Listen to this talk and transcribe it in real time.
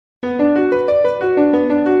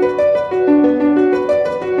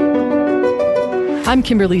I'm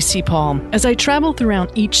Kimberly C. Paul. As I travel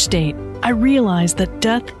throughout each state, I realize that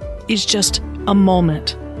death is just a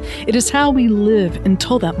moment. It is how we live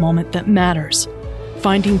until that moment that matters.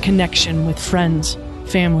 Finding connection with friends,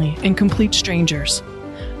 family, and complete strangers.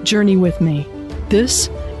 Journey with me. This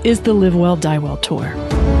is the Live Well, Die Well Tour.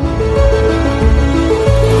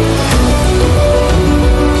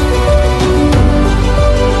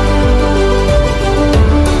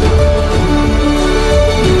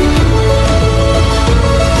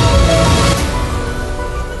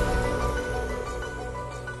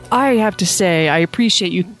 I have to say, I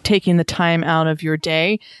appreciate you taking the time out of your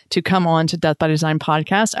day to come on to Death by Design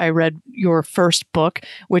podcast. I read your first book,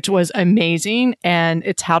 which was amazing, and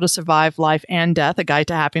it's How to Survive Life and Death, A Guide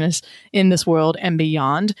to Happiness in This World and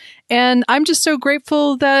Beyond. And I'm just so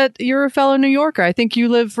grateful that you're a fellow New Yorker. I think you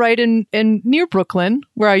live right in near Brooklyn,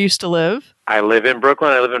 where I used to live. I live in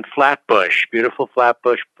Brooklyn. I live in Flatbush, beautiful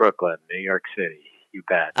Flatbush, Brooklyn, New York City. You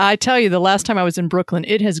bet. I tell you, the last time I was in Brooklyn,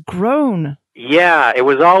 it has grown. Yeah, it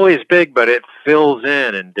was always big, but it fills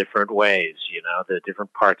in different ways. You know, the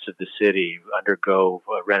different parts of the city undergo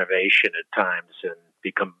renovation at times and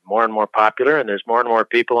become more and more popular. And there's more and more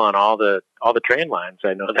people on all the train lines.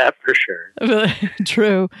 I know that for sure.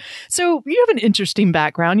 True. So you have an interesting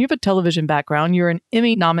background. You have a television background. You're an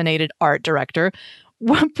Emmy-nominated art director.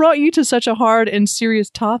 What brought you to such a hard and serious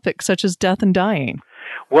topic such as death and dying?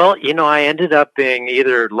 Well, you know, I ended up being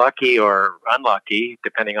either lucky or unlucky,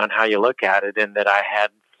 depending on how you look at it, in that I had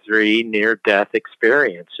 3 near-death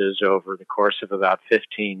experiences over the course of about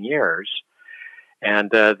 15 years. And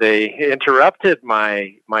they interrupted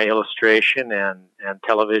my illustration and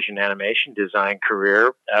television animation design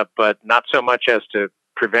career, but not so much as to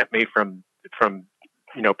prevent me from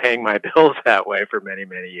paying my bills that way for many,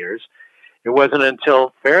 many years. It wasn't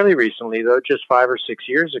until fairly recently, though, just 5 or 6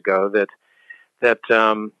 years ago, that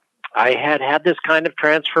I had this kind of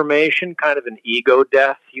transformation, kind of an ego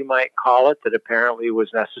death, you might call it, that apparently was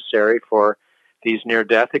necessary for these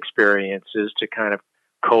near-death experiences to kind of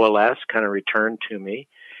coalesce, kind of return to me.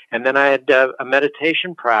 And then I had a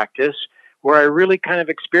meditation practice where I really kind of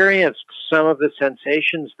experienced some of the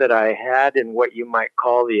sensations that I had in what you might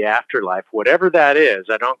call the afterlife, whatever that is.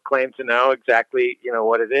 I don't claim to know exactly,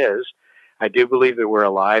 what it is. I do believe that we're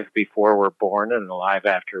alive before we're born and alive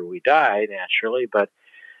after we die, naturally, but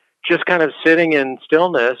just kind of sitting in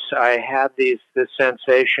stillness, I had this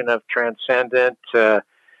sensation of transcendent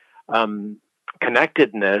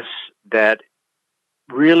connectedness that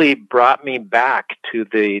really brought me back to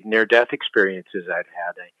the near-death experiences I'd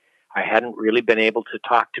had. I hadn't really been able to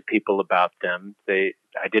talk to people about them. I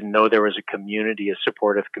didn't know there was a community, a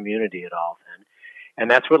supportive community at all then. And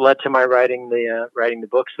that's what led to my writing the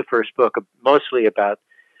books. The first book mostly about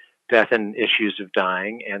death and issues of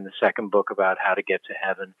dying, and the second book about how to get to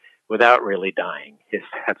heaven without really dying.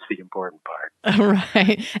 That's the important part.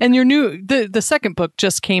 Right. And your the second book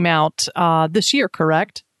just came out this year,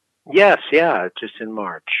 correct? Yes. Yeah. Just in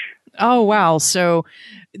March. Oh, wow. So,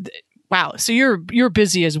 So you're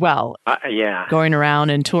busy as well. Yeah. Going around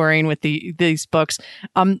and touring with these books.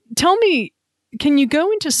 Tell me, can you go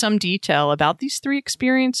into some detail about these 3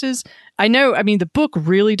 experiences? The book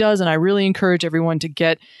really does, and I really encourage everyone to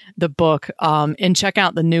get the book and check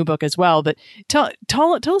out the new book as well. But tell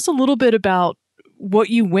us a little bit about what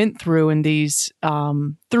you went through in these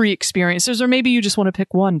 3 experiences, or maybe you just want to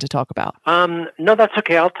pick one to talk about. No, that's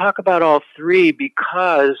okay. I'll talk about all 3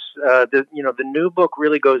 because the new book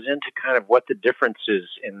really goes into kind of what the differences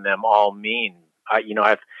in them all mean.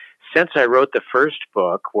 Since I wrote the first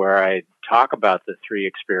book, where I talk about the 3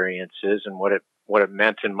 experiences and what it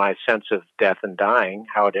meant in my sense of death and dying,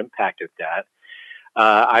 how it impacted that,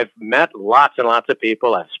 I've met lots and lots of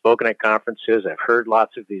people. I've spoken at conferences. I've heard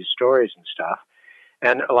lots of these stories and stuff.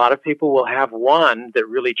 And a lot of people will have one that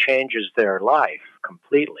really changes their life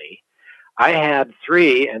completely. I had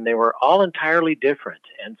 3, and they were all entirely different.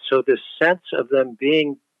 And so this sense of them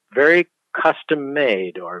being very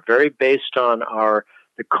custom-made or very based on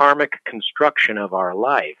the karmic construction of our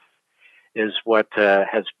life is what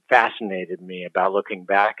has fascinated me about looking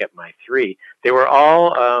back at my 3. They were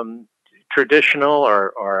all traditional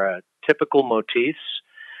or typical motifs.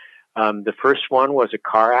 The first one was a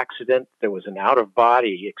car accident that was an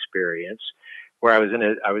out-of-body experience where I was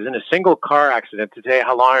in a single car accident. To tell you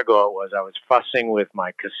how long ago it was, I was fussing with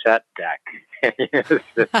my cassette deck.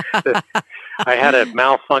 I had a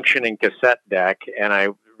malfunctioning cassette deck, and I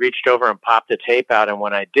reached over and popped the tape out, and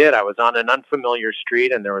when I did, I was on an unfamiliar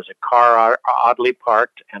street, and there was a car oddly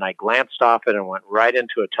parked, and I glanced off it and went right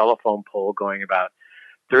into a telephone pole going about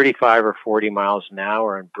 35 or 40 miles an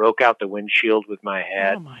hour and broke out the windshield with my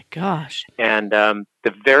head. Oh, my gosh. And the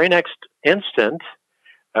very next instant,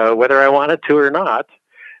 whether I wanted to or not,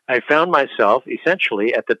 I found myself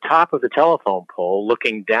essentially at the top of the telephone pole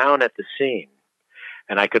looking down at the scene.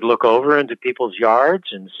 And I could look over into people's yards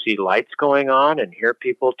and see lights going on and hear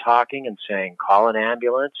people talking and saying, call an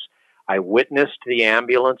ambulance. I witnessed the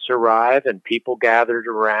ambulance arrive and people gathered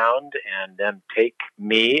around and then take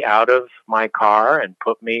me out of my car and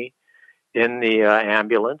put me in the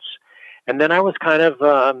ambulance. And then I was kind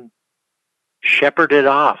of shepherded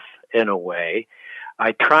off in a way.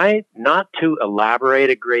 I try not to elaborate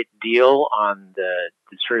a great deal on the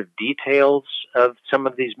sort of details of some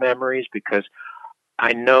of these memories because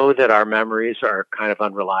I know that our memories are kind of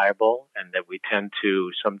unreliable and that we tend to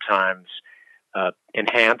sometimes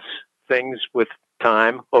enhance things with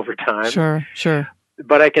time, over time. Sure, sure.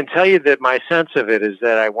 But I can tell you that my sense of it is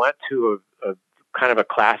that I went to a kind of a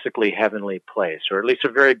classically heavenly place, or at least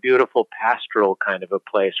a very beautiful pastoral kind of a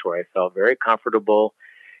place where I felt very comfortable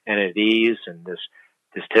and at ease, and this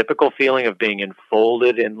typical feeling of being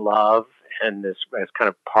enfolded in love, and this as kind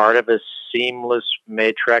of part of a seamless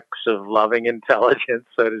matrix of loving intelligence,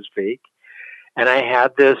 so to speak. And I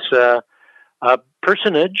had this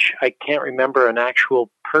personage. I can't remember an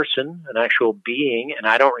actual person, an actual being, and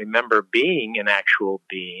I don't remember being an actual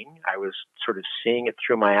being. I was sort of seeing it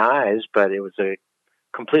through my eyes, but it was a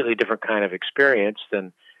completely different kind of experience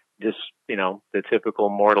than this, the typical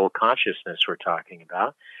mortal consciousness we're talking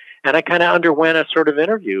about. And I kind of underwent a sort of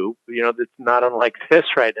interview, that's not unlike this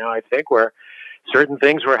right now, I think, where certain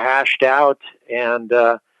things were hashed out. And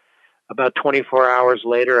about 24 hours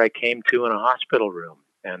later, I came to in a hospital room.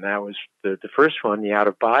 And that was the first one, the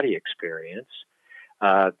out-of-body experience.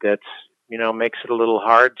 That's, makes it a little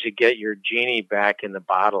hard to get your genie back in the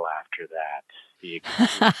bottle after that.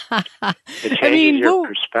 It changes your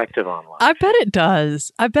perspective on life. I bet it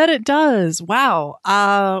does. Wow.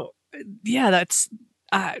 Yeah, that's...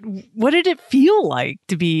 what did it feel like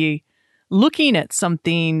to be looking at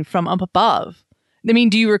something from up above? I mean,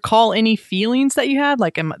 do you recall any feelings that you had?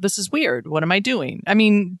 Like, this is weird. What am I doing? I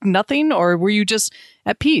mean, nothing? Or were you just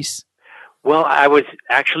at peace? Well,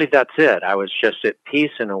 that's it. I was just at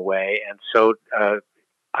peace in a way. And so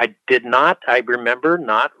I remember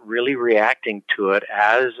not really reacting to it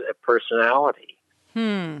as a personality,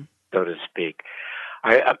 so to speak.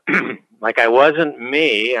 I wasn't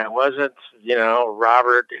me. I wasn't,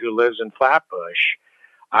 Robert who lives in Flatbush.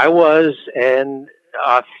 I was an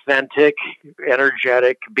authentic,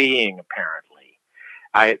 energetic being, apparently.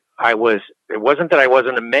 It wasn't that I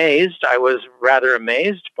wasn't amazed. I was rather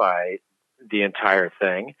amazed by the entire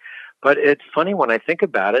thing. But it's funny when I think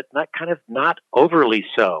about it, not overly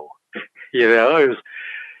so.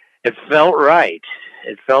 It felt right.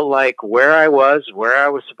 It felt like where I was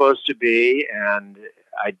supposed to be, and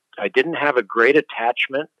I didn't have a great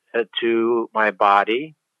attachment to my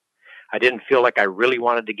body. I didn't feel like I really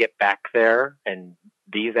wanted to get back there and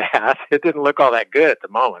be that. It didn't look all that good at the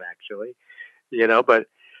moment, actually, but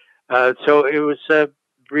so it was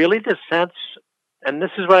really the sense, and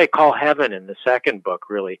this is what I call heaven in the second book,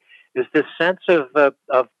 really, is this sense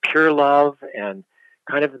of pure love and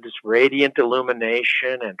kind of this radiant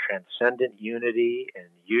illumination and transcendent unity, and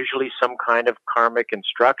usually some kind of karmic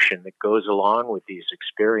instruction that goes along with these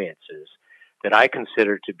experiences that I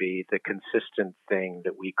consider to be the consistent thing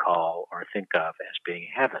that we call or think of as being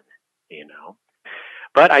heaven,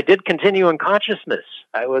 But I did continue in consciousness.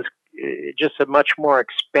 I was just a much more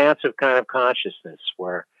expansive kind of consciousness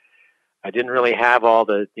where I didn't really have all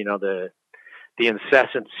the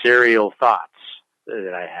incessant serial thoughts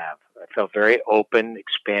that I have. I felt very open,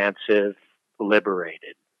 expansive,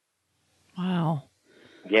 liberated. Wow.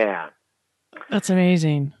 Yeah. That's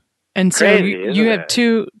amazing. And so Crazy, you have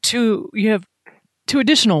two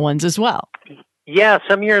additional ones as well. Yeah,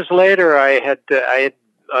 some years later I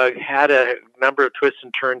had a number of twists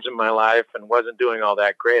and turns in my life and wasn't doing all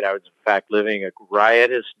that great. I was in fact living a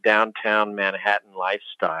riotous downtown Manhattan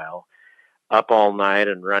lifestyle, up all night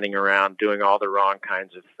and running around doing all the wrong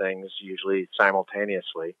kinds of things, usually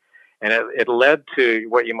simultaneously. And it led to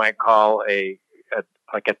what you might call a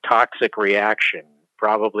toxic reaction,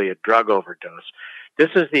 probably a drug overdose. This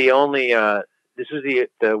is the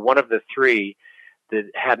one of the three that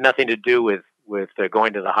had nothing to do with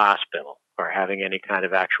going to the hospital or having any kind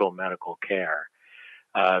of actual medical care.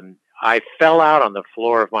 I fell out on the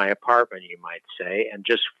floor of my apartment, you might say, and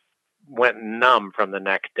just went numb from the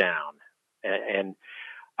neck down. And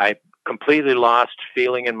I completely lost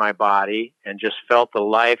feeling in my body and just felt the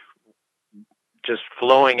life just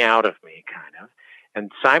flowing out of me, kind of.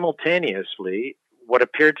 And simultaneously, what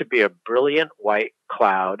appeared to be a brilliant white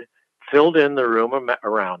cloud filled in the room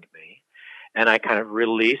around me. and I kind of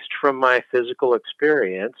released from my physical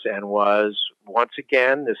experience and was once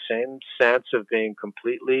again the same sense of being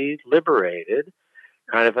completely liberated,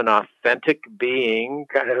 kind of an authentic being,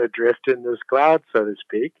 kind of adrift in this cloud, so to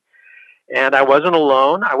speak. And I wasn't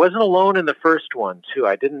alone. I wasn't alone in the first one, too.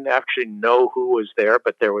 I didn't actually know who was there,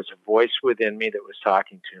 but there was a voice within me that was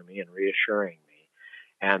talking to me and reassuring me.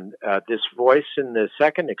 And this voice in the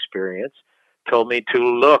second experience told me to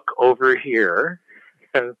look over here,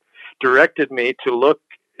 and directed me to look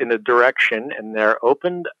in a direction, and there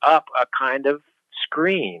opened up a kind of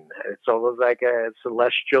screen. It's almost like a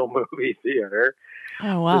celestial movie theater,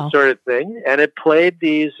 Oh, wow. this sort of thing. And it played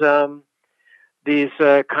these kind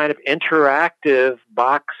of interactive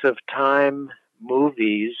box of time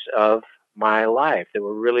movies of my life that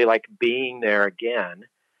were really like being there again.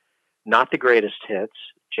 Not the greatest hits,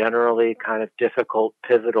 generally kind of difficult,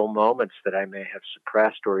 pivotal moments that I may have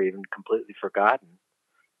suppressed or even completely forgotten.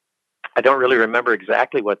 I don't really remember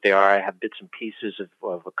exactly what they are. I have bits and pieces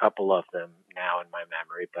of a couple of them now in my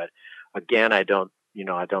memory, but again, I don't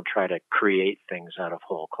try to create things out of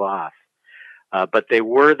whole cloth. But they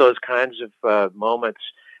were those kinds of moments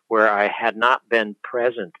where I had not been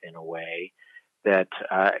present in a way that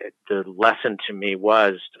the lesson to me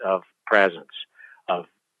was of presence, of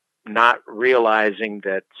not realizing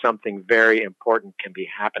that something very important can be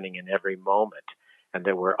happening in every moment, and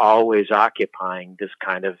that we're always occupying this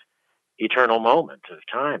kind of eternal moment of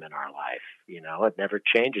time in our life. It never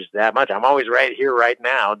changes that much. I'm always right here, right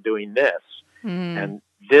now, doing this. And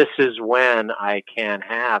this is when I can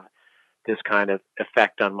have this kind of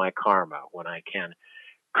effect on my karma, when I can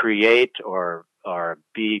create or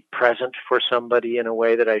be present for somebody in a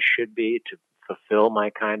way that I should be to fulfill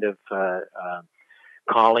my kind of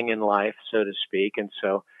calling in life, so to speak. And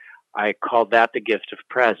so I called that the gift of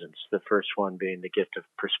presence, the first one being the gift of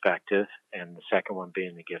perspective, and the second one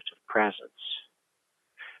being the gift of presence.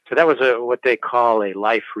 So that was what they call a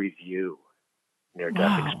life review.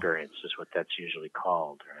 Near-death experience is what that's usually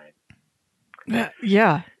called, right?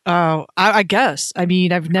 Yeah. I guess. I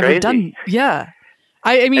mean, I've never done. Yeah.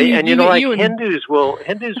 I mean, and Hindus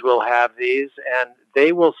will have these, and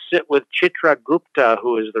they will sit with Chitragupta,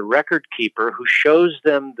 who is the record keeper, who shows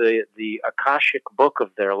them the Akashic book of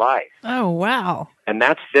their life. Oh, wow! And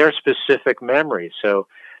that's their specific memory. So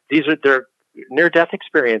these are their near-death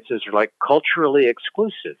experiences are like culturally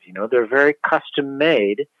exclusive. They're very custom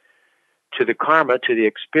made to the karma, to the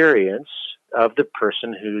experience of the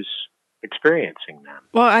person who's experiencing them.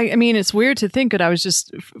 Well, I mean, it's weird to think that I was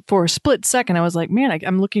just, for a split second, I was like, man,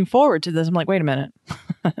 I'm looking forward to this. I'm like, wait a minute.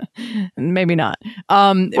 Maybe not.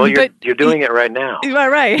 Well, you're doing it right now.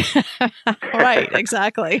 Right. Right,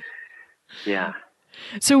 exactly. Yeah.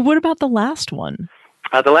 So what about the last one?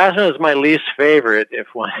 The last one is my least favorite, if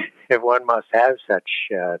one must have such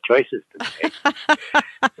choices to make.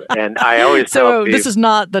 And I always tell people, this is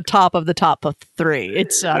not the top of three.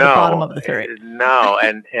 It's the bottom of the three. No,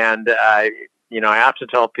 and I have to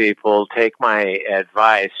tell people, take my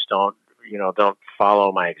advice. Don't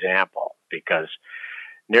follow my example, because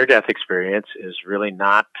near-death experience is really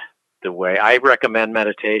not the way. I recommend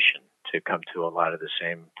meditation to come to a lot of the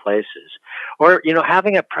same places, or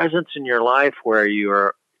having a presence in your life where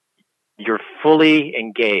you're fully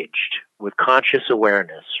engaged with conscious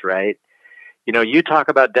awareness, right? You talk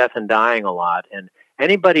about death and dying a lot, and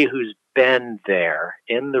anybody who's been there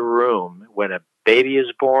in the room when a baby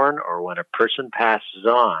is born or when a person passes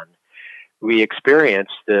on, we experience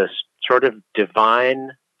this sort of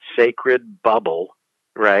divine, sacred bubble,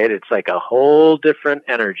 right? It's like a whole different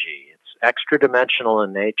energy. It's extra dimensional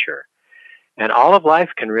in nature. And all of life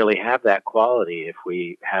can really have that quality if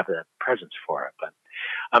we have the presence for it.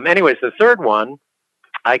 But anyways, the third one,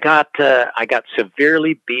 I got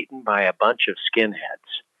severely beaten by a bunch of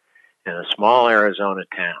skinheads in a small Arizona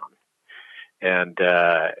town. And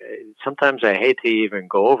sometimes I hate to even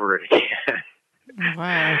go over it again. Wow,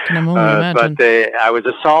 I can only imagine. But I was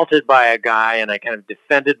assaulted by a guy, and I kind of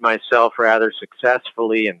defended myself rather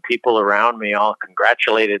successfully, and people around me all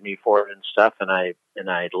congratulated me for it and stuff, and I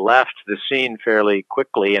left the scene fairly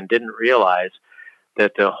quickly and didn't realize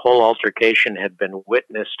that the whole altercation had been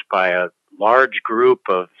witnessed by a large group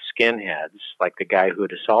of skinheads, like the guy who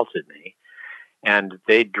had assaulted me. And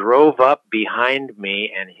they drove up behind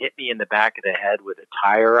me and hit me in the back of the head with a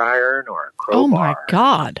tire iron or a crowbar. Oh, my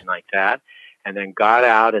God. Or something like that. And then got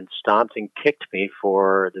out and stomped and kicked me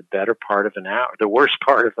for the better part of an hour, the worst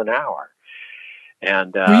part of an hour.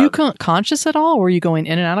 And were you conscious at all? Were you going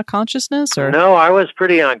in and out of consciousness? Or no, I was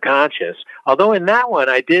pretty unconscious. Although in that one,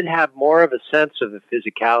 I did have more of a sense of the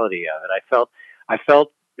physicality of it. I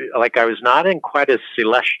felt like I was not in quite as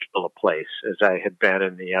celestial a place as I had been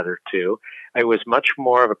in the other two. I was much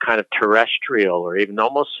more of a kind of terrestrial or even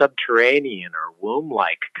almost subterranean or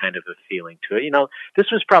womb-like kind of a feeling to it.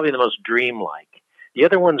 This was probably the most dreamlike. The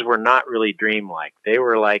other ones were not really dreamlike. They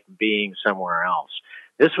were like being somewhere else.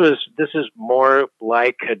 This is more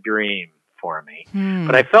like a dream for me.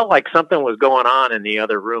 But I felt like something was going on in the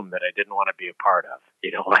other room that I didn't want to be a part of.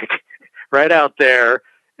 Like right out there,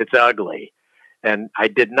 it's ugly. And I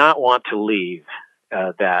did not want to leave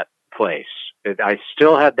that place. I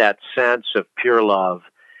still had that sense of pure love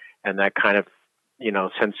and that kind of,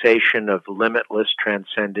 sensation of limitless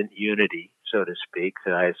transcendent unity, so to speak,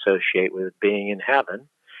 that I associate with being in heaven,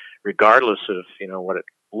 regardless of, what it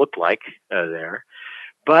looked like there.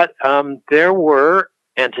 But there were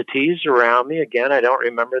entities around me. Again, I don't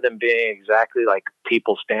remember them being exactly like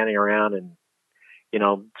people standing around and,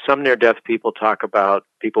 some near-death people talk about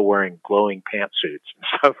people wearing glowing pantsuits and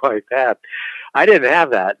stuff like that. I didn't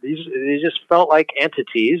have that. These just felt like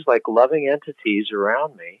entities, like loving entities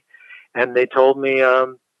around me. And they told me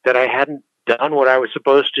that I hadn't done what I was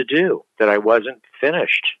supposed to do, that I wasn't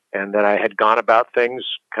finished, and that I had gone about things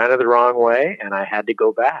kind of the wrong way, and I had to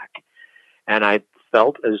go back. And I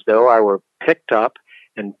felt as though I were picked up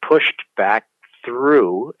and pushed back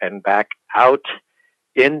through and back out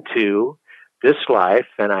into this life.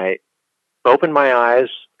 And I opened my eyes,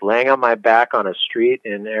 laying on my back on a street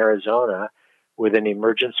in Arizona with an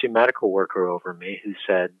emergency medical worker over me who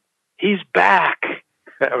said, "He's back."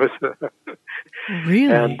 That was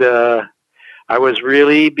really, and I was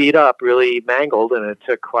really beat up, really mangled, and it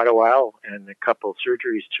took quite a while and a couple of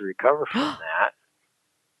surgeries to recover from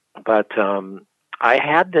that. But I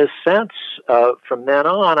had this sense from then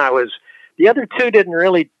on. The other two didn't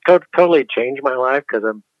really totally change my life because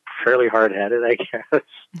I'm fairly hard-headed, I guess.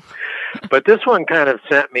 But this one kind of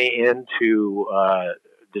sent me into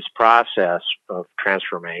this process of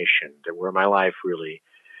transformation where my life really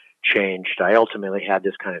changed. I ultimately had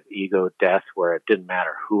this kind of ego death where it didn't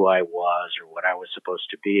matter who I was or what I was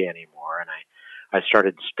supposed to be anymore. And I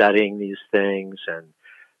started studying these things and,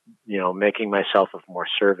 making myself of more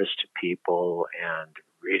service to people and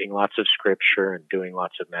reading lots of scripture and doing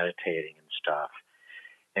lots of meditating and stuff.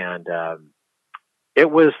 And it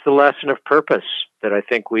was the lesson of purpose that I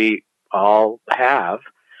think we all have,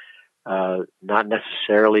 not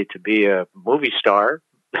necessarily to be a movie star,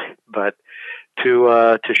 but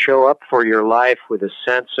to show up for your life with a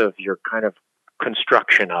sense of your kind of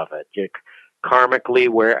construction of it,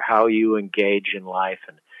 karmically, how you engage in life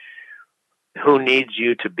and who needs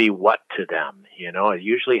you to be what to them. It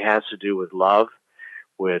usually has to do with love,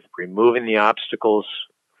 with removing the obstacles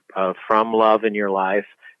from love in your life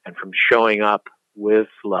and from showing up with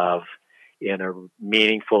love in a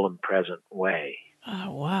meaningful and present way.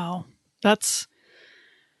 Oh, wow. That's,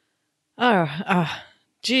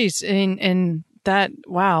 geez. And that,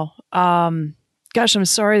 wow. Gosh, I'm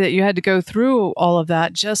sorry that you had to go through all of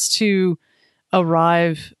that just to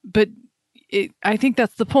arrive. But I think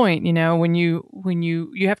that's the point, when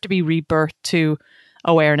you have to be rebirthed to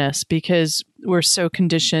awareness, because we're so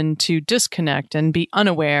conditioned to disconnect and be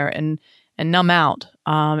unaware and numb out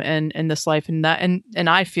in this life, and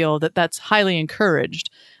I feel that that's highly encouraged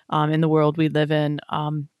in the world we live in.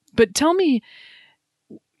 But tell me,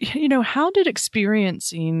 how did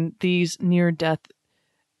experiencing these near-death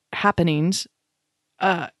happenings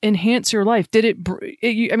enhance your life? Did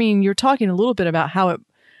it? I mean, you're talking a little bit about how it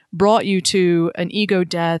brought you to an ego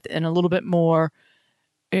death and a little bit more,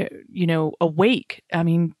 awake. I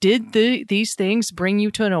mean, did these things bring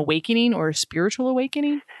you to an awakening or a spiritual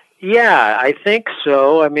awakening? Yeah, I think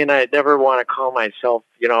so. I mean, I never want to call myself,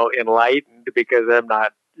 enlightened because I'm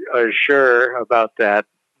not sure about that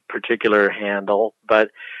particular handle.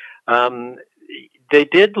 But they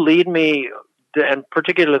did lead me, and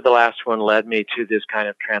particularly the last one led me to this kind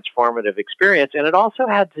of transformative experience. And it also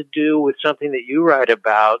had to do with something that you write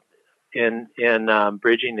about in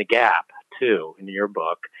Bridging the Gap, too, in your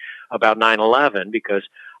book, about 9/11, because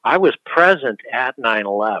I was present at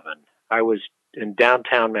 9/11. I was in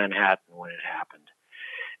downtown Manhattan when it happened.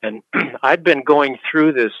 And I'd been going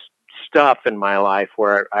through this stuff in my life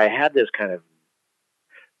where I had this kind of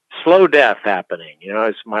slow death happening.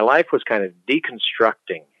 My life was kind of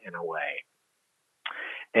deconstructing in a way.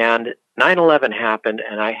 And 9/11 happened,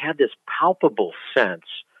 and I had this palpable sense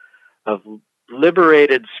of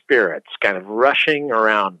liberated spirits kind of rushing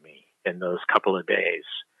around me in those couple of days.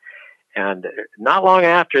 And not long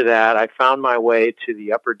after that, I found my way to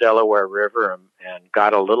the upper Delaware River and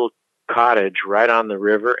got a little cottage right on the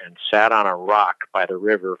river and sat on a rock by the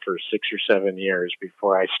river for 6 or 7 years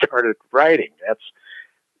before I started writing.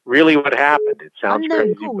 really what happened. It sounds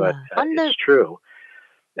crazy, but it's true.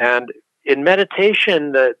 And in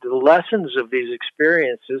meditation, the lessons of these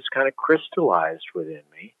experiences kind of crystallized within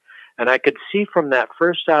me. And I could see from that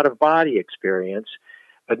first out-of-body experience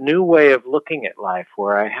a new way of looking at life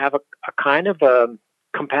where I have a kind of a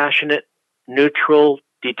compassionate, neutral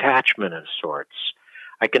detachment of sorts.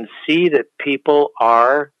 I can see that people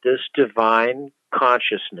are this divine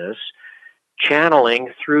consciousness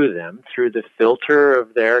channeling through them, through the filter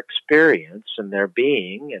of their experience and their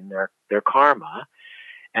being and their karma.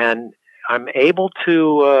 And I'm able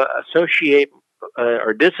to associate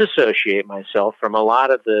or disassociate myself from a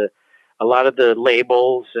lot of the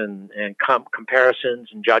labels and comparisons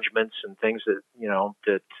and judgments and things that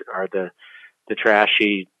that are the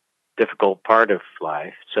trashy, difficult part of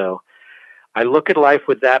life. So I look at life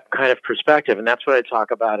with that kind of perspective, and that's what I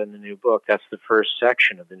talk about in the new book. That's the first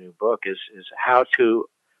section of the new book is how to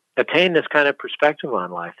attain this kind of perspective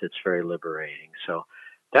on life that's very liberating. So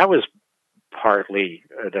that was partly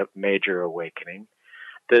a major awakening.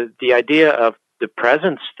 The idea of the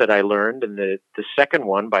presence that I learned in the second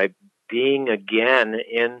one by being again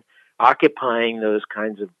in occupying those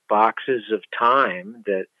kinds of boxes of time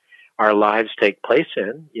that our lives take place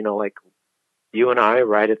in, like you and I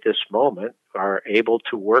right at this moment are able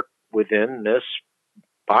to work within this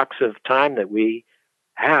box of time that we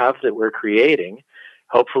have, that we're creating,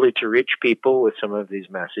 hopefully to reach people with some of these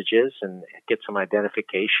messages and get some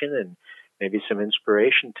identification and maybe some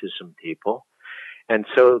inspiration to some people. And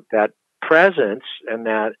so that presence and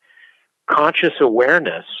that conscious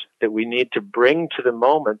awareness that we need to bring to the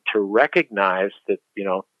moment to recognize that,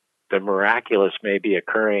 the miraculous may be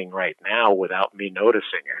occurring right now without me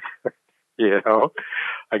noticing it.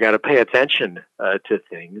 I got to pay attention to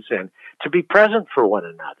things and to be present for one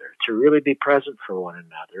another, to really be present for one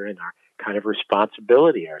another in our kind of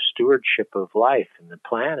responsibility, our stewardship of life and the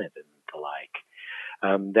planet and the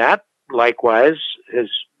like. That likewise has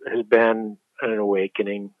been an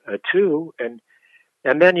awakening too. And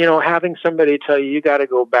then, having somebody tell you, you got to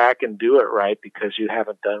go back and do it right because you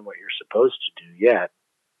haven't done what you're supposed to do yet,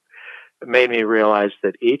 it made me realize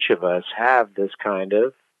that each of us have this kind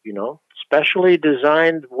of, specially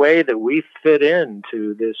designed way that we fit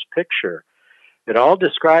into this picture. It all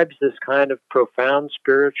describes this kind of profound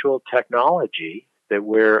spiritual technology that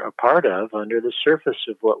we're a part of under the surface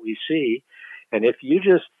of what we see. And if you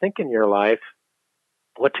just think in your life,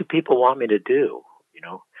 what do people want me to do?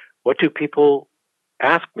 What do people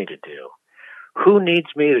ask me to do? Who needs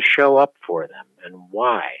me to show up for them and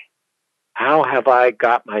why? How have I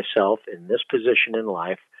got myself in this position in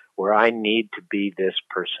life where I need to be this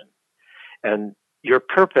person? And your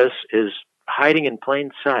purpose is hiding in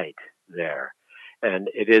plain sight there. And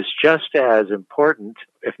it is just as important,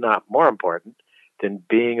 if not more important, than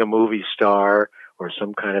being a movie star or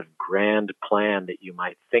some kind of grand plan that you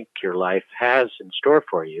might think your life has in store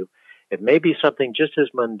for you. It may be something just as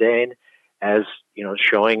mundane as,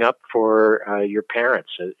 showing up for your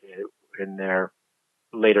parents in their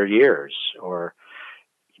later years, or,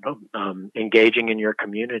 engaging in your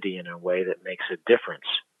community in a way that makes a difference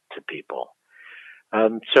to people.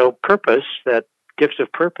 So purpose, that gift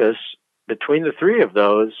of purpose, between the three of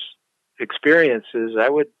those experiences, I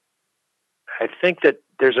think that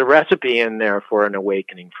there's a recipe in there for an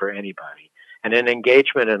awakening for anybody, and an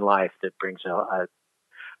engagement in life that brings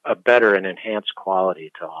a better and enhanced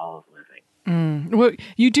quality to all of living. Well,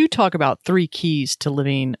 you do talk about 3 keys to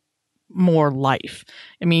living more life.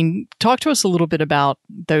 I mean, talk to us a little bit about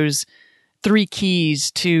those 3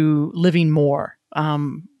 keys to living more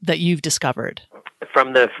that you've discovered.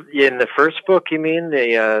 In the first book, you mean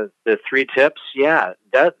the 3 tips? Yeah,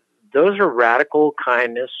 those are radical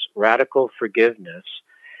kindness, radical forgiveness,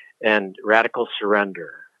 and radical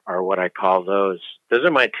surrender are what I call those. Those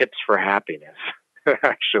are my tips for happiness,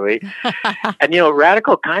 actually. And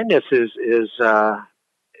radical kindness is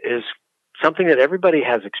something that everybody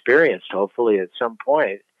has experienced, hopefully at some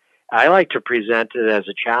point. I like to present it as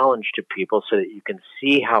a challenge to people so that you can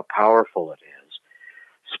see how powerful it is.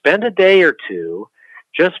 Spend a day or two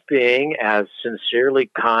just being as sincerely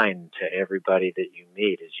kind to everybody that you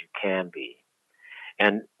meet as you can be,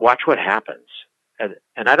 and watch what happens.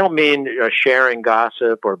 And I don't mean sharing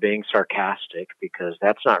gossip or being sarcastic, because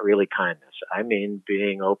that's not really kindness. I mean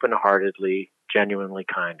being open-heartedly, genuinely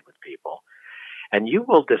kind with people. And you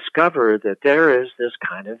will discover that there is this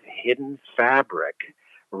kind of hidden fabric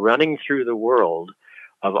running through the world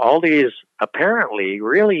of all these apparently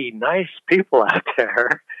really nice people out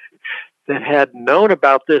there that had known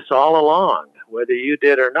about this all along, whether you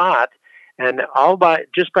did or not. And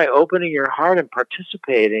just by opening your heart and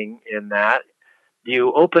participating in that,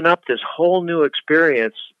 you open up this whole new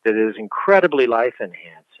experience that is incredibly life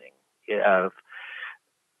enhancing.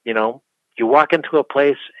 You know, you walk into a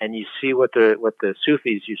place and you see what the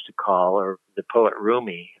Sufis used to call, or the poet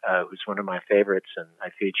Rumi, who's one of my favorites and I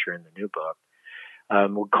feature in the new book,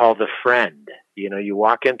 would call the friend. You know, you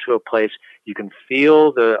walk into a place, you can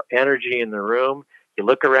feel the energy in the room. You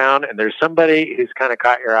look around and there's somebody who's kind of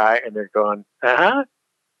caught your eye and they're going,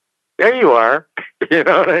 there you are. You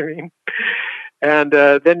know what I mean? And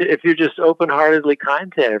then if you're just open-heartedly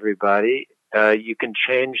kind to everybody, you can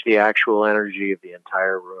change the actual energy of the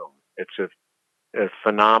entire room. It's a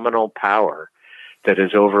phenomenal power that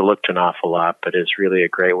is overlooked an awful lot, but is really a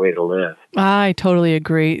great way to live. I totally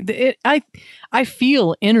agree. I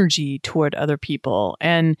feel energy toward other people,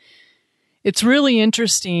 and it's really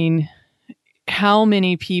interesting how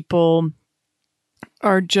many people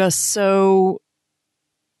are just so.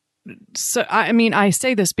 I mean, I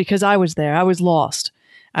say this because I was there. I was lost.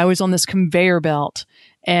 I was on this conveyor belt,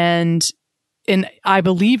 and I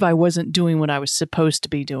believe I wasn't doing what I was supposed to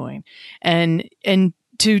be doing, and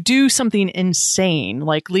to do something insane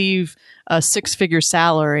like leave a 6-figure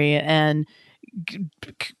salary and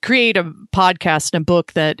create a podcast and a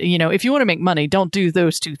book that, you know, if you want to make money, don't do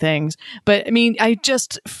those two things. But I mean, I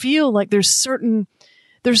just feel like there's certain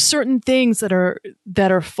things that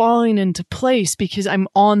are falling into place because I'm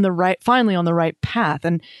finally on the right path.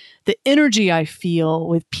 And the energy I feel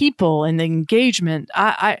with people and the engagement,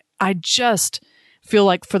 I just feel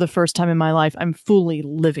like for the first time in my life, I'm fully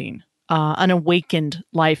living an awakened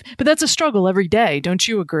life. But that's a struggle every day. Don't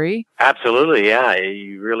you agree? Absolutely. Yeah.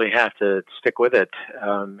 You really have to stick with it.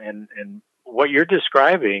 And what you're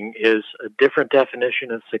describing is a different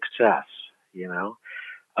definition of success, you know.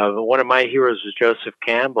 One of my heroes was Joseph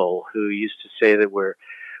Campbell, who used to say that we're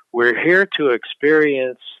here to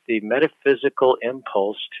experience the metaphysical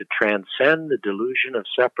impulse to transcend the delusion of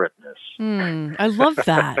separateness. I love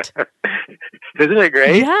that. Isn't it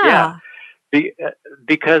great? Yeah.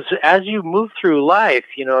 Because as you move through life,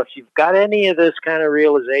 you know, if you've got any of this kind of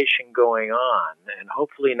realization going on, and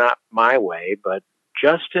hopefully not my way, but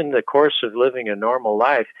just in the course of living a normal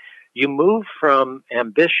life, you move from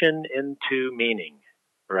ambition into meaning.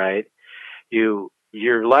 Right?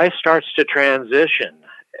 Your life starts to transition,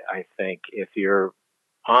 I think, if you're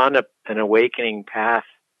on an awakening path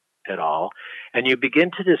at all, and you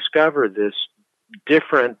begin to discover this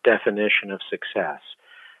different definition of success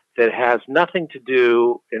that has nothing to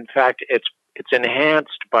do, in fact, it's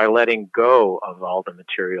enhanced by letting go of all the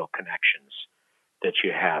material connections that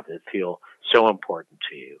you have that feel so important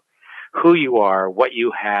to you. Who you are, what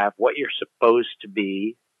you have, what you're supposed to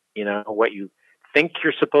be, you know, what you think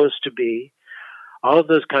you're supposed to be, all of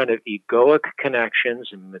those kind of egoic connections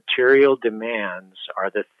and material demands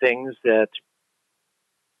are the things that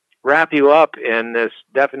wrap you up in this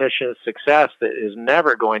definition of success that is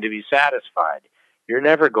never going to be satisfied. You're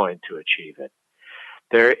never going to achieve it.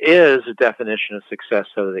 There is a definition of success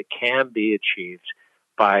so that it can be achieved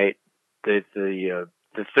by the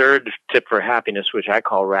third tip for happiness, which I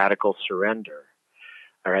call radical surrender.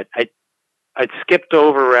 All right. I skipped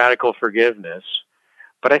over radical forgiveness,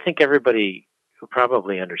 but I think everybody who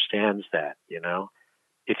probably understands that, you know.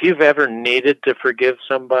 If you've ever needed to forgive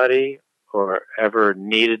somebody or ever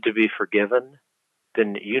needed to be forgiven,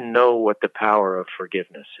 then you know what the power of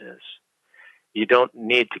forgiveness is. You don't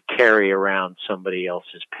need to carry around somebody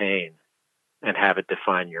else's pain and have it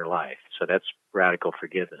define your life. So that's radical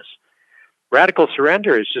forgiveness. Radical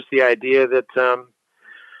surrender is just the idea that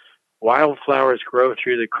wildflowers grow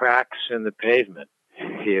through the cracks in the pavement,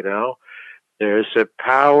 you know. There's a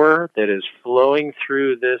power that is flowing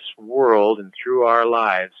through this world and through our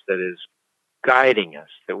lives that is guiding us,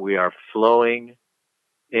 that we are flowing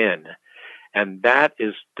in. And that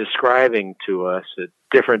is describing to us a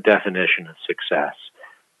different definition of success.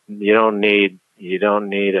 You don't need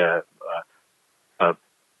a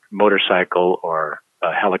motorcycle or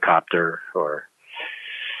a helicopter or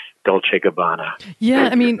Dolce Gabbana. Yeah,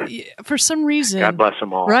 I mean, for some reason, God bless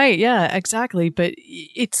them all. Right? Yeah, exactly. But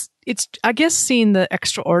it's I guess seeing the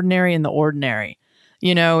extraordinary in the ordinary.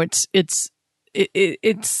 You know, it's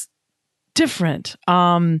different.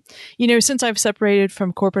 You know, since I've separated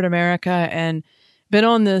from corporate America and been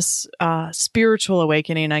on this spiritual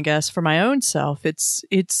awakening, I guess, for my own self,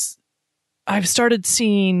 I've started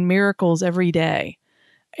seeing miracles every day,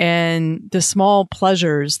 and the small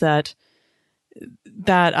pleasures that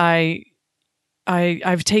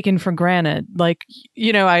I've taken for granted. Like,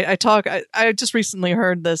 you know, I just recently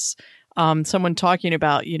heard this, someone talking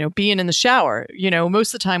about, you know, being in the shower. You know,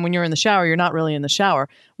 most of the time when you're in the shower, you're not really in the shower.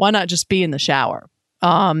 Why not just be in the shower?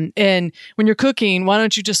 And when you're cooking, why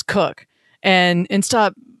don't you just cook? and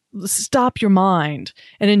stop your mind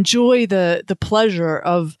and enjoy the pleasure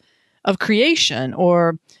of creation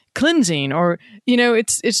or cleansing, or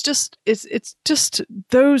it's just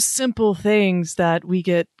those simple things that we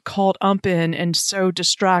get caught up in and so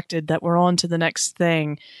distracted that we're on to the next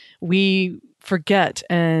thing. We forget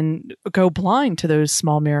and go blind to those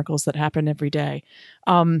small miracles that happen every day.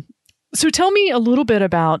 So tell me a little bit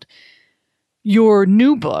about your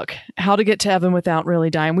new book, How to Get to Heaven Without Really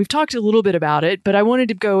Dying. We've talked a little bit about it, but I wanted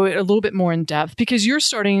to go a little bit more in depth because you're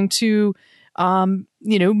starting to,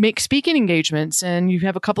 make speaking engagements, and you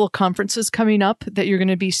have a couple of conferences coming up that you're going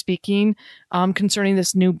to be speaking concerning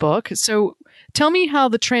this new book. So tell me how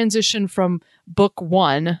the transition from book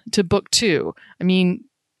 1 to book 2. I mean,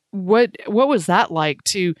 what was that like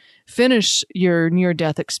to finish your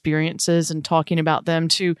near-death experiences and talking about them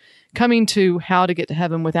to coming to How to Get to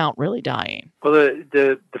Heaven Without Really Dying? Well,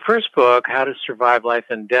 the first book, How to Survive Life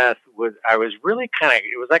and Death, I was really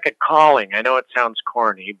it was like a calling. I know it sounds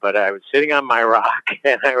corny, but I was sitting on my rock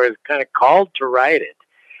and I was kind of called to write it.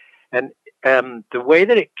 And the way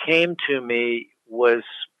that it came to me was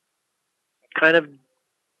kind of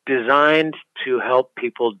designed to help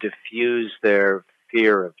people diffuse their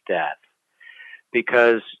fear of death.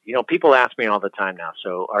 Because, people ask me all the time now,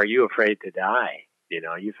 so are you afraid to die?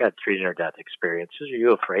 You've had 3 near-death experiences. Are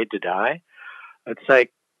you afraid to die? It's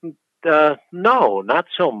like, no, not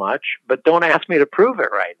so much, but don't ask me to prove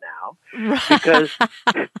it right now, because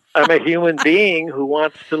I'm a human being who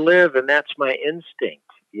wants to live, and that's my instinct.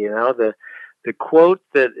 The quote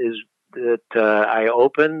that I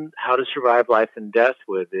open How to Survive Life and Death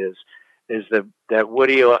with is that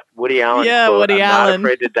Woody Allen quote, Woody I'm Allen. not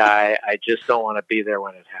afraid to die, I just don't want to be there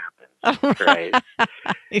when it happens. Right.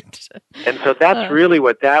 And so that's really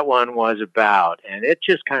what that one was about. And it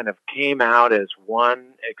just kind of came out as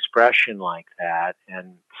one expression like that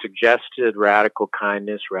and suggested radical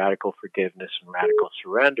kindness, radical forgiveness, and radical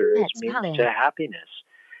surrender as means to happiness.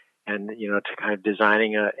 And, to kind of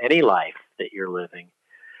designing any life that you're living.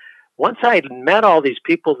 Once I met all these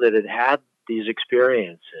people that had these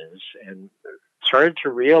experiences and started to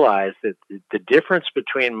realize that the difference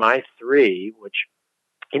between my 3, which,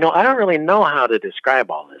 I don't really know how to describe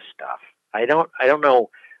all this stuff. I don't know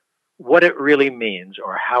what it really means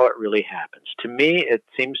or how it really happens. To me, it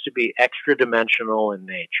seems to be extra dimensional in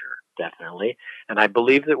nature, definitely. And I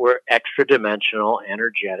believe that we're extra dimensional,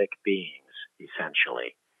 energetic beings,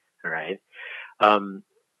 essentially. All right.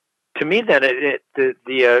 To me, then,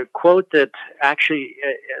 the quote that actually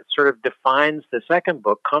sort of defines the second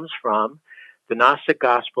book comes from the Gnostic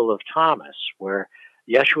Gospel of Thomas, where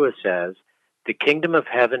Yeshua says, the kingdom of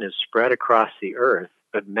heaven is spread across the earth,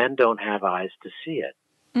 but men don't have eyes to see it.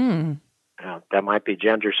 Mm. Now, that might be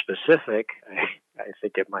gender specific. I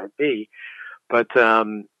think it might be. But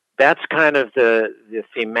that's kind of the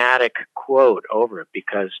thematic quote over it,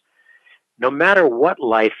 because no matter what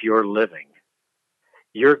life you're living,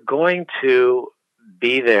 you're going to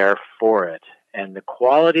be there for it. And the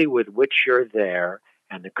quality with which you're there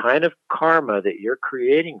and the kind of karma that you're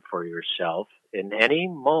creating for yourself in any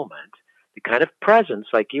moment, the kind of presence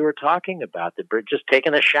like you were talking about, that just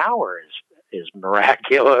taking a shower is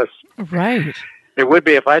miraculous. Right. It would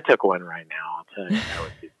be if I took one right now, I'll tell you. That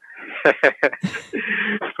would be.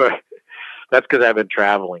 But that's because I've been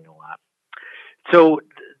traveling a lot. So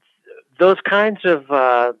those kinds of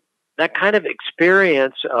that kind of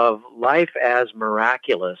experience of life as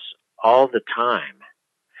miraculous all the time.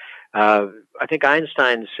 I think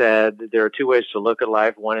Einstein said that there are 2 ways to look at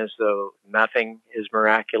life. One is though nothing is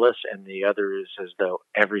miraculous, and the other is as though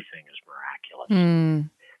everything is miraculous. Mm.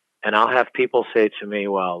 And I'll have people say to me,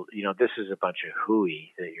 well, this is a bunch of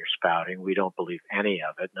hooey that you're spouting. We don't believe any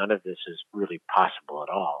of it. None of this is really possible at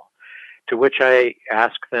all. To which I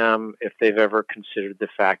ask them if they've ever considered the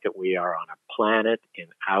fact that we are on a planet in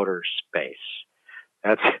outer space.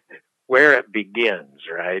 That's where it begins,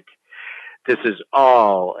 right? This is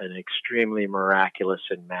all an extremely miraculous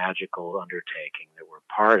and magical undertaking that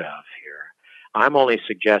we're part of here. I'm only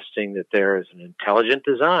suggesting that there is an intelligent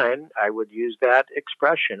design. I would use that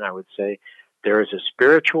expression. I would say there is a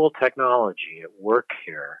spiritual technology at work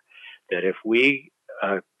here that if we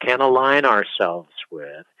can align ourselves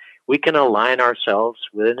with, we can align ourselves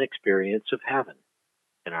with an experience of heaven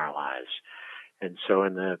in our lives. And so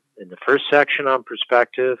in the first section on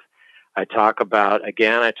perspective, I talk about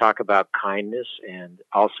kindness and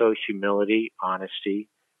also humility, honesty,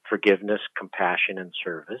 forgiveness, compassion, and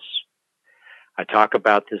service. I talk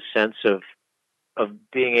about this sense of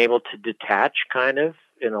being able to detach kind of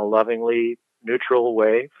in a lovingly neutral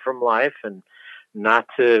way from life and not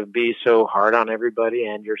to be so hard on everybody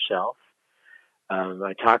and yourself.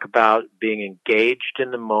 I talk about being engaged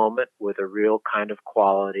in the moment with a real kind of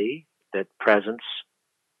quality that presence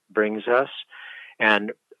brings us,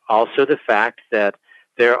 and also the fact that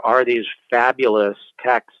there are these fabulous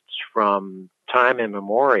texts from time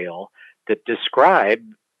immemorial that describe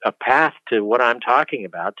a path to what I'm talking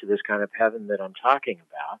about, to this kind of heaven that I'm talking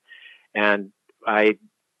about. And I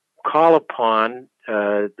call upon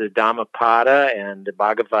the Dhammapada and the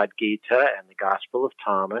Bhagavad Gita and the Gospel of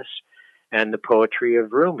Thomas and the poetry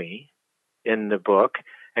of Rumi in the book,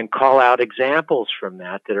 and call out examples from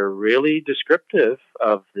that that are really descriptive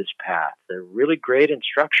of this path. They're really great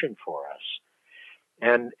instruction for us.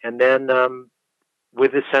 And then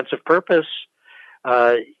with a sense of purpose,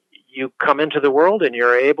 you come into the world and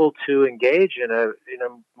you're able to engage in a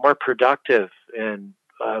more productive and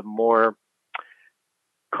more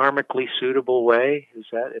karmically suitable way.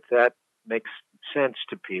 If that makes sense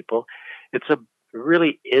to people, it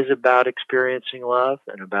really is about experiencing love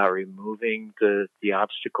and about removing the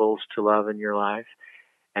obstacles to love in your life,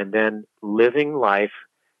 and then living life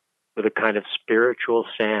with a kind of spiritual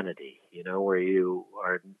sanity, where you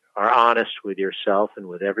are honest with yourself and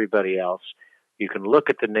with everybody else. You can look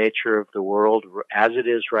at the nature of the world as it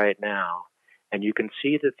is right now, and you can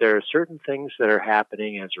see that there are certain things that are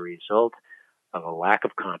happening as a result of a lack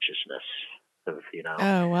of consciousness.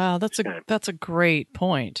 Oh, wow. That's a great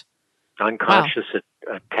point. Unconscious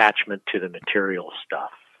attachment to the material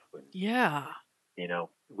stuff. Yeah.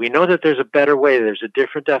 We know that there's a better way. There's a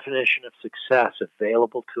different definition of success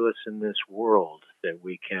available to us in this world, that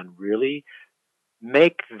we can really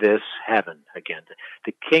make this heaven again.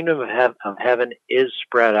 The kingdom of heaven is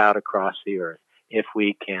spread out across the earth if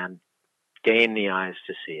we can gain the eyes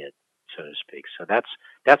to see it, so to speak. So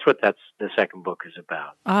that's what the second book is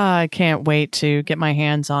about. I can't wait to get my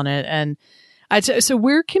hands on it. And so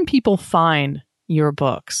where can people find your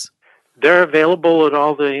books? They're available at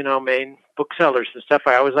all the main booksellers and stuff.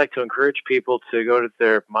 I always like to encourage people to go to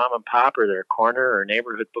their mom and pop or their corner or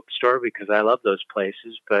neighborhood bookstore, because I love those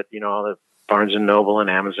places. But all the Barnes and Noble and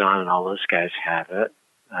Amazon and all those guys have it.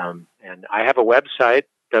 And I have a website,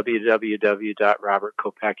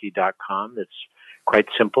 www.robertkopecky.com. That's quite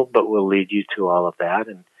simple, but will lead you to all of that.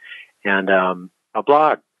 And a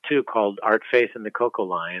blog too called Art, Faith, and the Cocoa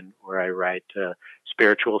Lion, where I write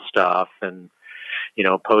spiritual stuff and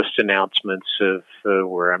post announcements of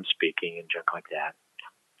where I'm speaking and junk like that.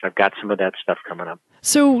 I've got some of that stuff coming up.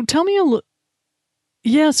 So tell me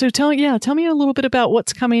tell me a little bit about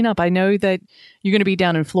what's coming up. I know that you're going to be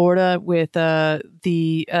down in Florida with a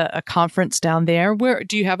conference down there. Where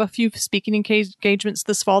do you have a few speaking engagements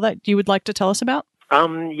this fall that you would like to tell us about?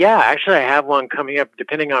 Yeah, actually I have one coming up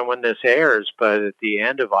depending on when this airs, but at the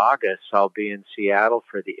end of August I'll be in Seattle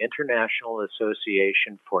for the International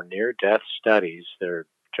Association for Near-Death Studies, their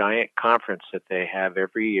giant conference that they have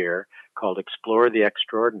every year called Explore the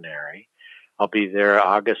Extraordinary. I'll be there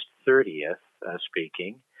August 30th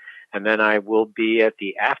speaking, and then I will be at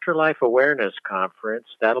the Afterlife Awareness Conference.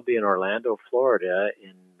 That'll be in Orlando, Florida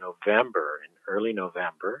in early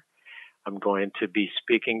November. I'm going to be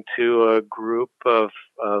speaking to a group of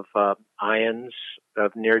IONS,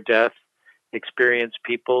 of near-death experienced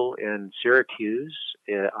people in Syracuse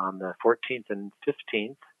on the 14th and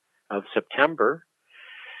 15th of September.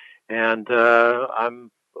 And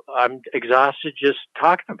I'm exhausted just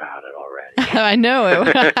talking about it already. I know.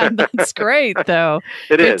 That's great, though.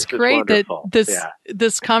 It's great that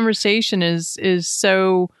this conversation is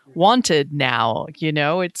so wanted now.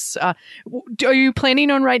 It's. Are you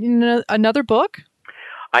planning on writing another book?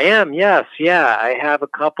 I am. Yes. Yeah. I have a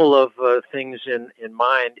couple of things in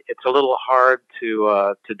mind. It's a little hard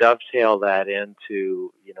to dovetail that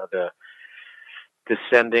into the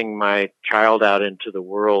sending my child out into the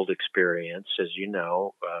world experience, as you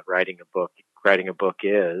know, writing a book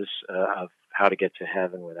is of how to get to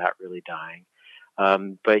heaven without really dying.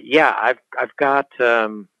 But yeah, I've got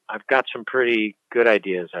some pretty good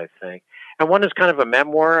ideas, I think. And one is kind of a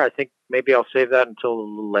memoir. I think maybe I'll save that until a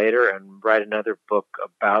little later and write another book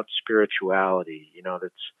about spirituality.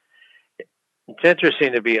 It's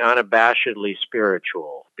interesting to be unabashedly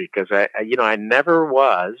spiritual, because I never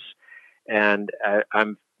was. And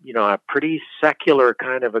I'm, a pretty secular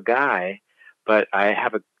kind of a guy, but I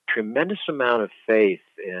have a tremendous amount of faith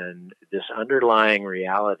in this underlying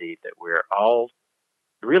reality that we're all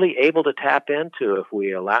really able to tap into if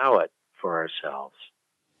we allow it for ourselves.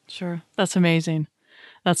 Sure. That's amazing.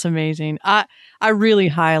 That's amazing. I really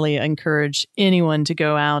highly encourage anyone to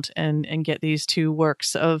go out and get these two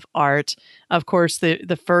works of art. Of course,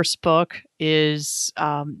 the first book is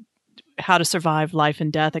How to Survive Life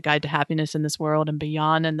and Death, A Guide to Happiness in This World and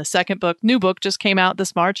Beyond. And the second book, new book, just came out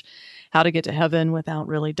this March, How to Get to Heaven Without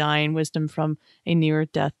Really Dying, Wisdom from a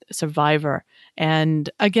Near-Death Survivor. And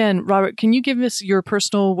again, Robert, can you give us your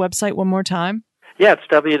personal website one more time? Yeah, it's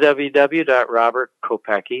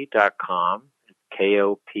www.robertkopecky.com,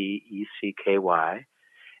 Kopecky.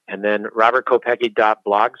 And then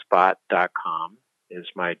robertkopecky.blogspot.com is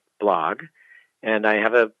my blog. And I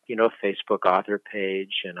have a, Facebook author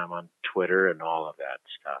page, and I'm on Twitter and all of that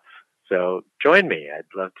stuff. So join me. I'd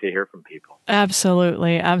love to hear from people.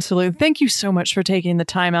 Absolutely. Absolutely. Thank you so much for taking the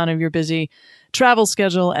time out of your busy travel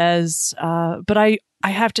schedule but I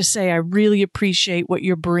have to say, I really appreciate what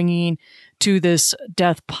you're bringing to this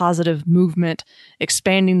death positive movement,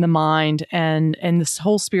 expanding the mind and this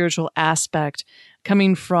whole spiritual aspect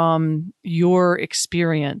coming from your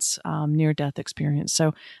experience, near-death experience.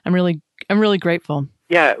 So I'm really grateful.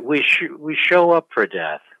 Yeah, we show up for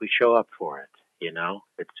death. We show up for it.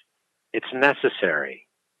 It's necessary.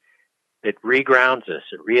 It regrounds us.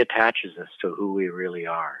 It reattaches us to who we really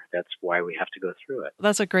are. That's why we have to go through it.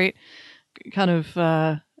 That's a great kind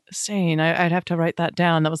of saying. I'd have to write that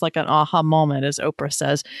down. That was like an aha moment, as Oprah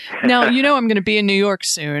says. Now, I'm going to be in New York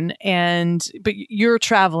soon, but you're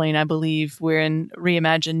traveling, I believe, wherein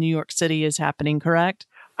Reimagine New York City is happening, correct?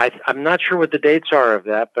 I'm not sure what the dates are of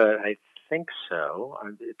that, but I think so.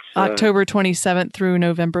 It's October 27th through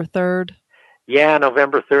November 3rd. Yeah,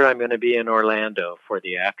 November 3rd, I'm going to be in Orlando for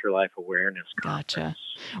the Afterlife Awareness Conference. Gotcha.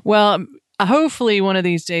 Well, hopefully one of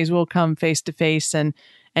these days we'll come face to face and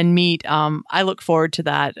meet. I look forward to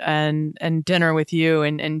that and dinner with you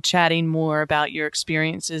and chatting more about your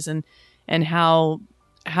experiences and how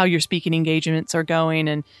your speaking engagements are going.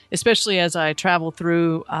 And especially as I travel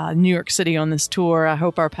through New York City on this tour, I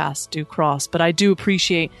hope our paths do cross. But I do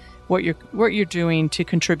appreciate what you're doing to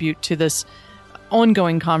contribute to this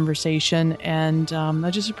ongoing conversation, and I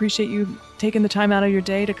just appreciate you taking the time out of your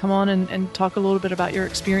day to come on and talk a little bit about your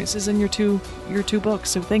experiences in your two books.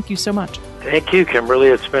 So thank you so much. Thank you, Kimberly.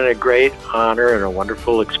 It's been a great honor and a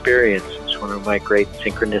wonderful experience. It's one of my great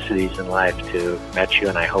synchronicities in life to have met you,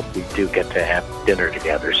 and I hope we do get to have dinner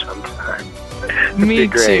together sometime. Me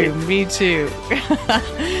too.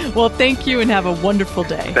 Well, thank you and have a wonderful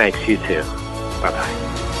day. Thanks, you too. Bye-bye.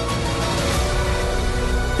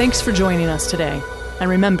 Thanks for joining us today. And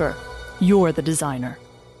remember, you're the designer.